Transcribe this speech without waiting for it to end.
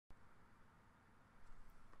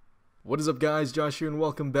What is up, guys? Josh here and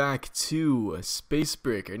welcome back to Space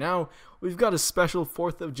Breaker. Now, we've got a special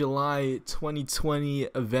 4th of July 2020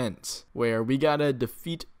 event where we gotta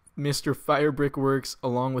defeat Mr. Firebrickworks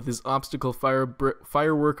along with his obstacle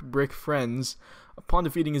firework brick friends. Upon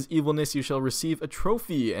defeating his evilness, you shall receive a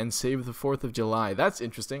trophy and save the 4th of July. That's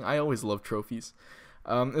interesting. I always love trophies.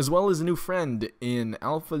 As well as a new friend in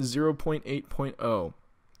Alpha 0.8.0.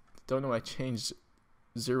 Don't know why I changed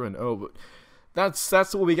 0 and O, but that's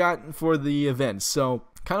what we got for the event. So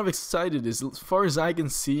kind of excited. As far as I can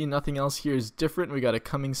see, nothing else here is different. We got a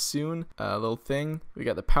coming soon little thing. We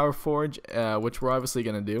got the Power Forge, which we're obviously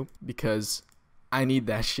gonna do because I need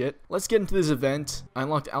that shit. Let's get into this event. I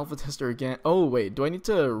unlocked Alpha Tester again. Oh wait, do I need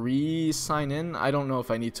to re-sign in? I don't know if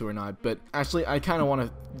I need to or not, but actually I kind of want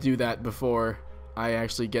to do that before I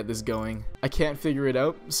actually get this going. I can't figure it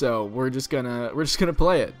out, so we're just gonna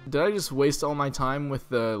play it. Did I just waste all my time with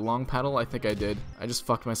the long paddle? I think I did. I just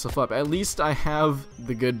fucked myself up. At least I have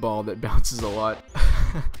the good ball that bounces a lot.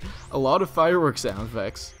 A lot of fireworks sound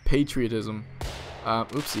effects. Patriotism.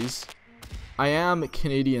 Oopsies. I am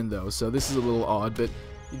Canadian though, so this is a little odd, but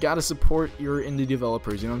you gotta support your indie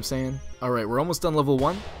developers, you know what I'm saying? Alright, we're almost done level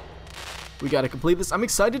 1. We gotta complete this. I'm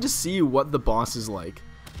excited to see what the boss is like.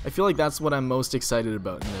 I feel like that's what I'm most excited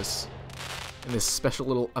about in this special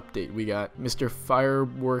little update we got. Mr.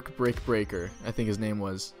 Firework Brick Breaker, I think his name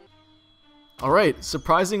was. Alright,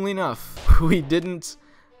 surprisingly enough, we didn't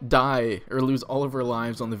die or lose all of our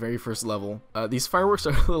lives on the very first level. These fireworks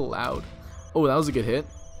are a little loud. Oh, that was a good hit.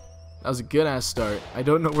 That was a good ass start. I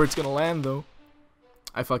don't know where it's gonna land though.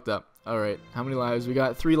 I fucked up. Alright, how many lives? We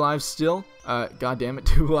got 3 lives still. God damn it,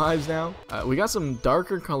 2 lives now. We got some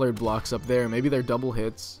darker colored blocks up there. Maybe they're double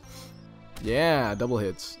hits. Yeah, double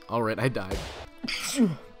hits. Alright, I died.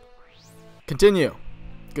 Continue.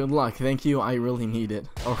 Good luck. Thank you. I really need it.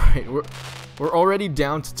 Alright, we're already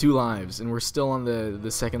down to 2 lives, and we're still on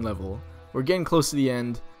the second level. We're getting close to the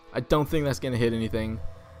end. I don't think that's gonna hit anything.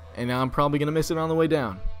 And now I'm probably gonna miss it on the way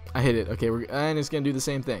down. I hit it. Okay, and it's gonna do the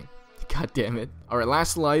same thing. God damn it. Alright,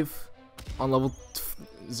 last life on level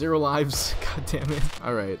 0 lives. God damn it.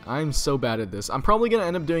 Alright, I'm so bad at this. I'm probably gonna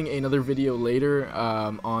end up doing another video later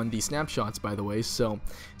on the snapshots, by the way, so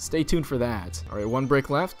stay tuned for that. Alright, 1 brick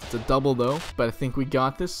left. It's a double though, but I think we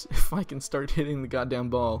got this if I can start hitting the goddamn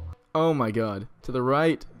ball. Oh my god. To the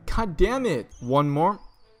right. God damn it. 1 more.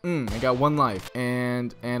 I got 1 life,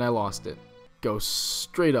 and I lost it. Go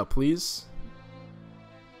straight up, please.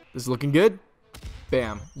 This is looking good.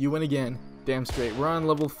 Bam. You win again. Damn straight. We're on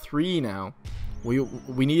level 3 now.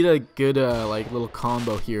 We need a good like little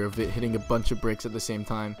combo here of it hitting a bunch of bricks at the same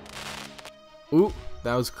time. Ooh,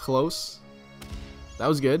 that was close. That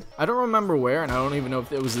was good. I don't remember where, and I don't even know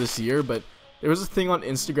if it was this year, but there was a thing on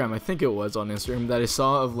Instagram, I think it was on Instagram, that I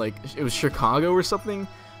saw of like, it was Chicago or something,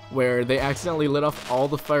 where they accidentally lit off all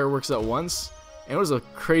the fireworks at once. And it was a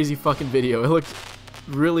crazy fucking video. It looked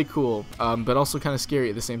really cool, but also kind of scary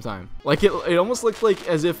at the same time. Like it almost looked like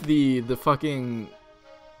as if the fucking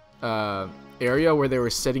area where they were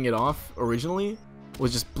setting it off originally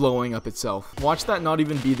was just blowing up itself. Watch that not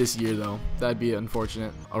even be this year though. That'd be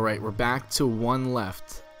unfortunate. Alright, we're back to 1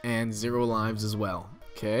 left and 0 lives as well.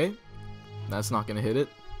 Okay, that's not gonna hit it.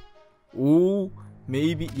 Ooh,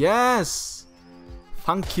 maybe. Yes,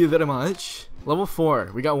 thank you very much. Level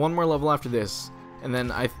 4. We got 1 more level after this. And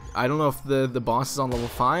then I don't know if the boss is on level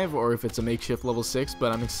 5 or if it's a makeshift level 6,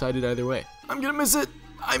 but I'm excited either way. I'm gonna miss it.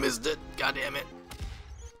 I missed it. God damn it.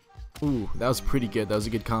 Ooh, that was pretty good. That was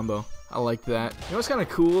a good combo. I like that. You know what's kind of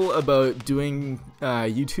cool about doing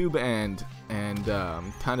YouTube and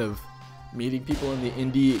kind of meeting people in the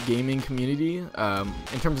indie gaming community,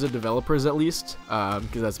 in terms of developers at least,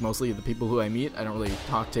 because that's mostly the people who I meet. I don't really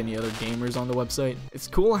talk to any other gamers on the website. It's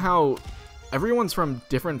cool how everyone's from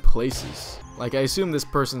different places. Like, I assume this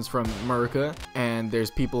person's from America, and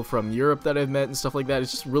there's people from Europe that I've met and stuff like that.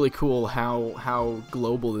 It's just really cool how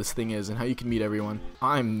global this thing is and how you can meet everyone.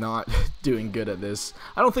 I'm not doing good at this.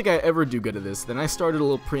 I don't think I ever do good at this. Then I started a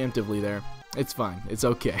little preemptively there. It's fine. It's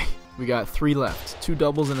okay. We got 3 left. 2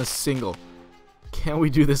 doubles and a single. Can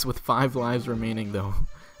we do this with 5 lives remaining, though?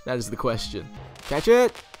 That is the question. Catch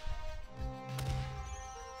it!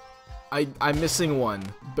 I'm missing 1,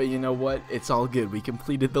 but you know what? It's all good. We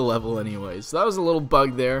completed the level anyways. So that was a little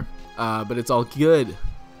bug there, but it's all good.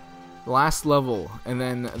 Last level, and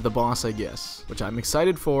then the boss, I guess, which I'm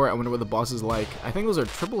excited for. I wonder what the boss is like. I think those are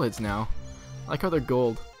triple hits now. I like how they're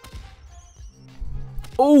gold.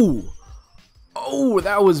 Oh! Oh,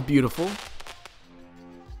 that was beautiful.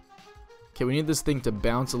 Okay, we need this thing to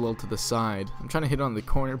bounce a little to the side. I'm trying to hit on the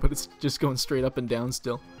corner, but it's just going straight up and down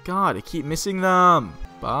still. God, I keep missing them.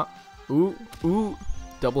 Bop. Ooh, ooh.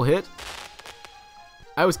 Double hit.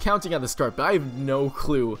 I was counting at the start, but I have no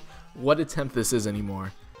clue what attempt this is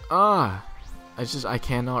anymore. I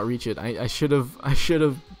cannot reach it. I should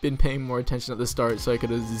have been paying more attention at the start, so I could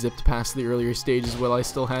have zipped past the earlier stages while I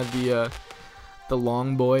still had the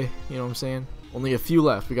long boy. You know what I'm saying? Only a few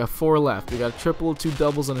left. We got 4 left. We got a triple, 2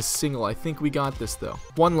 doubles, and a single. I think we got this though.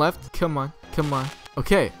 1 left. Come on, come on.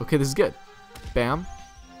 Okay, this is good. Bam.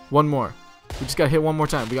 1 more. We just got hit 1 more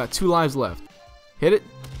time. We got 2 lives left. Hit it.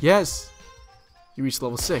 Yes. You reached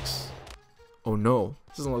level 6. Oh no.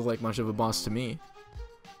 This doesn't look like much of a boss to me.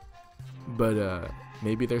 But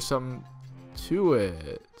maybe there's something to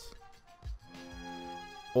it.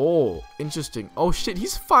 Oh, interesting. Oh shit,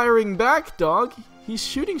 he's firing back, dog. He's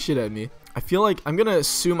shooting shit at me. I feel like I'm gonna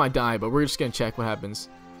assume I die, but we're just gonna check what happens.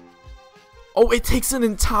 Oh, it takes an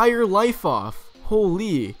entire life off.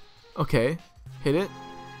 Holy. Okay, hit it.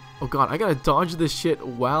 Oh god, I gotta dodge this shit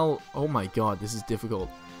while... Oh my god, this is difficult.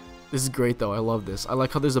 This is great though, I love this. I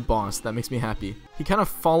like how there's a boss, that makes me happy. He kind of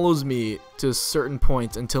follows me to a certain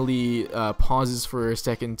point until he pauses for a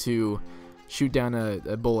second to shoot down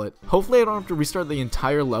a bullet. Hopefully I don't have to restart the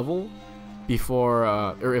entire level before,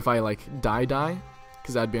 or if I like die,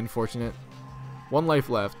 because that'd be unfortunate. 1 life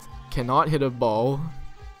left. Cannot hit a ball.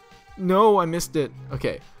 No, I missed it.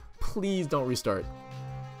 Okay, please don't restart.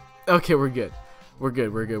 Okay, we're good. We're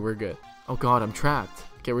good. Oh god, I'm trapped.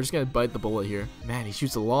 Okay, we're just gonna bite the bullet here. Man, he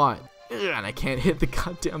shoots a lot. Ugh, and I can't hit the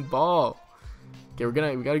goddamn ball. Okay,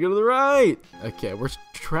 we gotta go to the right. Okay, we're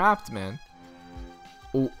trapped, man.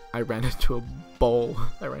 Oh, I ran into a ball.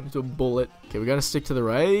 I ran into a bullet. Okay, we gotta stick to the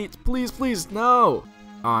right. Please, no.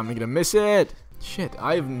 Oh, I'm gonna miss it. Shit,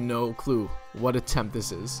 I have no clue what attempt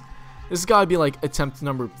this is. This has gotta be like attempt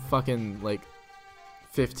number fucking like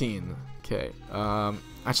 15. Okay,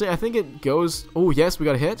 actually I think it goes... Oh yes, we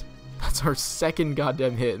got a hit. That's our 2nd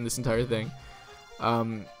goddamn hit in this entire thing.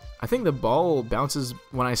 I think the ball bounces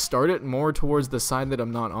when I start it more towards the side that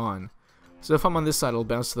I'm not on. So if I'm on this side, it'll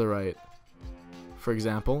bounce to the right, for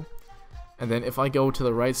example. And then if I go to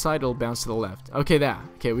the right side, it'll bounce to the left.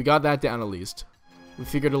 Okay, we got that down at least. We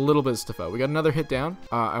figured a little bit of stuff out. We got another hit down.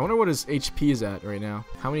 I wonder what his HP is at right now.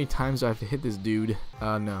 How many times do I have to hit this dude?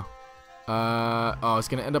 No. Oh, it's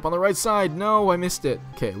gonna end up on the right side. No, I missed it.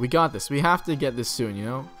 Okay, we got this. We have to get this soon, you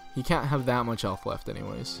know? He can't have that much health left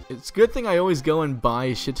anyways. It's a good thing I always go and buy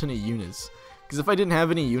a shit ton of units. Because if I didn't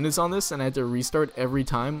have any units on this and I had to restart every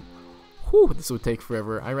time, whew, this would take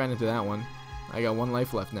forever. I ran into that one. I got 1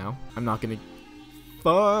 life left now. I'm not gonna...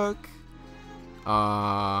 Fuck.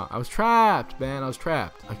 I was trapped, man. I was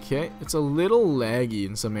trapped. Okay, it's a little laggy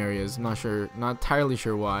in some areas. Not entirely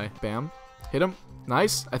sure why. Bam. Hit him.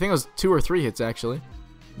 Nice. I think it was 2 or 3 hits actually.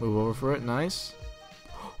 Move over for it. Nice.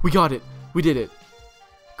 We got it. We did it.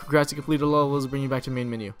 Congrats, you completed levels, bring you back to main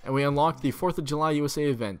menu. And we unlocked the 4th of July USA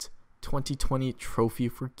event. 2020 trophy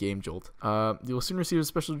for Game Jolt. You will soon receive a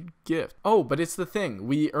special gift. Oh, but it's the thing.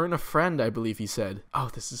 We earn a friend, I believe he said. Oh,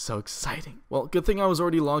 this is so exciting. Well, good thing I was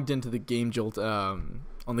already logged into the Game Jolt on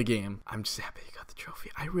the game. I'm just happy you got the trophy.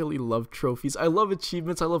 I really love trophies. I love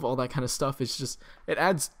achievements. I love all that kind of stuff. It's just, it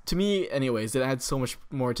adds, to me anyways, it adds so much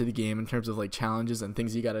more to the game in terms of like challenges and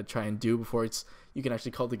things you gotta try and do before you can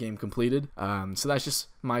actually call the game completed. So that's just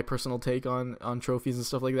my personal take on trophies and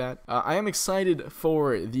stuff like that. I am excited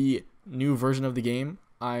for the new version of the game.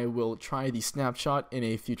 I will try the snapshot in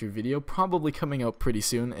a future video, probably coming out pretty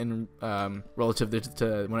soon and relative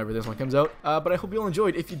to whenever this one comes out. But I hope you all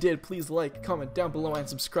enjoyed. If you did, please like, comment down below, and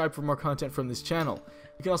subscribe for more content from this channel.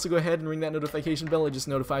 You can also go ahead and ring that notification bell. It just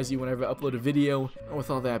notifies you whenever I upload a video. And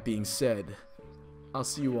with all that being said, I'll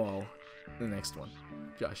see you all in the next one.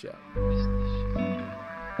 Josh out.